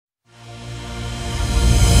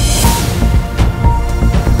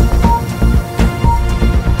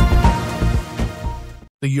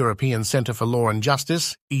European Centre for Law and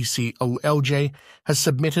Justice, ECLJ, has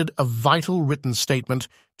submitted a vital written statement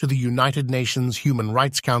to the United Nations Human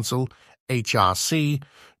Rights Council, HRC,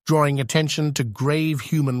 drawing attention to grave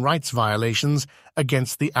human rights violations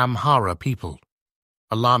against the Amhara people.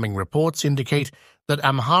 Alarming reports indicate that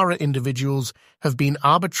Amhara individuals have been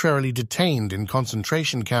arbitrarily detained in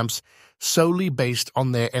concentration camps solely based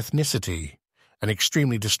on their ethnicity. An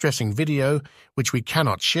extremely distressing video, which we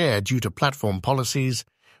cannot share due to platform policies,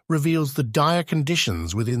 reveals the dire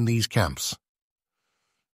conditions within these camps.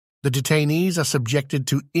 The detainees are subjected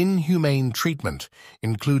to inhumane treatment,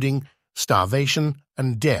 including starvation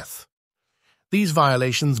and death. These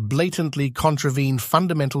violations blatantly contravene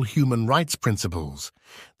fundamental human rights principles.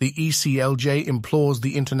 The ECLJ implores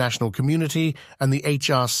the international community and the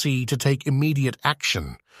HRC to take immediate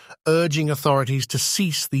action, urging authorities to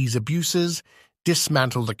cease these abuses,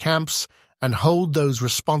 dismantle the camps, and hold those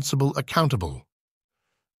responsible accountable.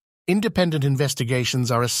 Independent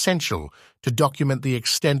investigations are essential to document the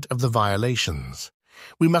extent of the violations.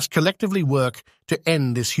 We must collectively work to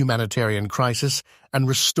end this humanitarian crisis and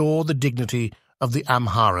restore the dignity of the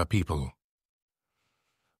Amhara people.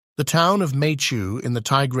 The town of Machew in the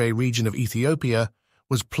Tigray region of Ethiopia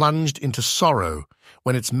was plunged into sorrow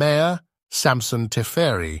when its mayor, Samson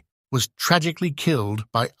Teferi, was tragically killed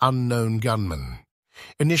by unknown gunmen.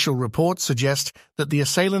 Initial reports suggest that the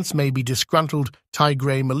assailants may be disgruntled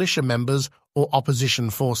Tigray militia members or opposition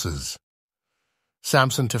forces.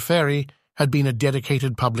 Samson Teferi had been a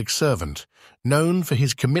dedicated public servant, known for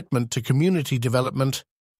his commitment to community development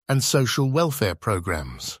and social welfare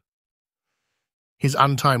programs. His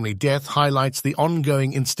untimely death highlights the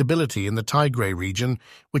ongoing instability in the Tigray region,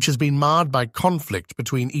 which has been marred by conflict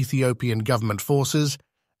between Ethiopian government forces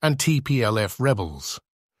and TPLF rebels.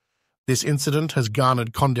 This incident has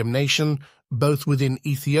garnered condemnation both within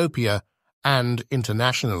Ethiopia and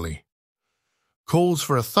internationally. Calls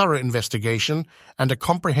for a thorough investigation and a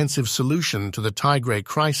comprehensive solution to the Tigray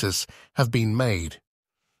crisis have been made.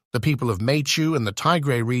 The people of Machew and the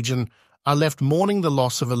Tigray region are left mourning the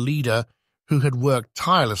loss of a leader who had worked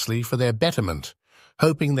tirelessly for their betterment,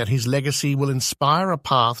 hoping that his legacy will inspire a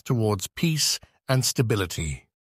path towards peace and stability.